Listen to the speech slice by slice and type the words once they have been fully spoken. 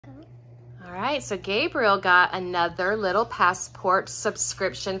All right, so Gabriel got another little passport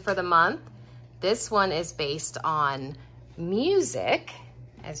subscription for the month. This one is based on music.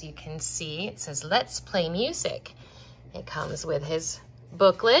 As you can see, it says, "Let's play music." It comes with his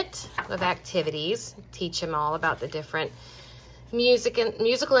booklet of activities, teach him all about the different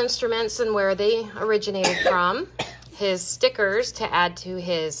musical instruments and where they originated from. His stickers to add to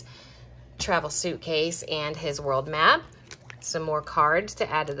his travel suitcase and his world map. Some more cards to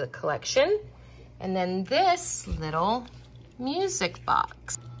add to the collection. And then this little music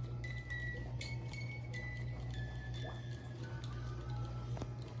box.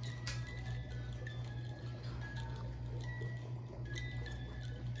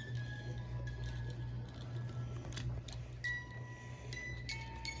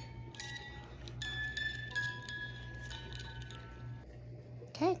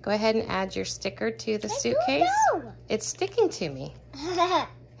 Okay, go ahead and add your sticker to the suitcase. It's sticking to me.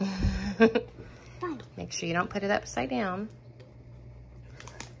 Make sure you don't put it upside down.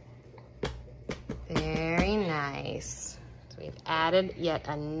 Very nice. So we've added yet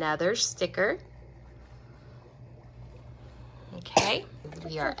another sticker. Okay,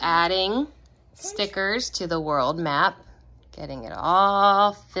 we are adding stickers to the world map, getting it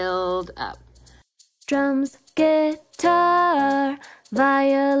all filled up. Drums, guitar,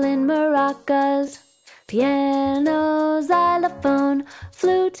 violin, maracas, piano, xylophone,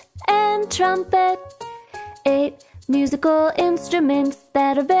 flute, and trumpet. 8 musical instruments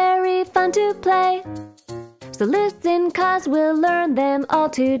that are very fun to play. So listen, 'cause we'll learn them all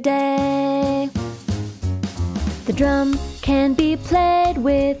today. The drums can be played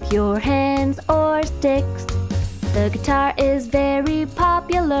with your hands or sticks. The guitar is very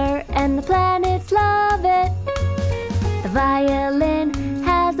popular and the planets love it. The violin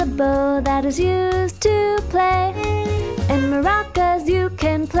has a bow that is used to play. And maracas, you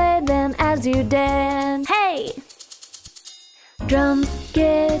can play them as you dance. Hey! Drums,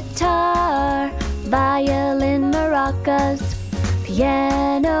 guitar, violin, maracas,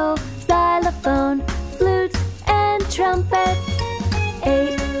 piano, xylophone, flute, and trumpet.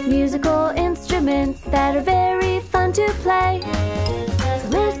 8 musical instruments that are very fun to play. So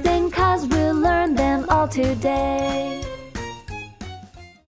listen, 'cause we'll learn them all today.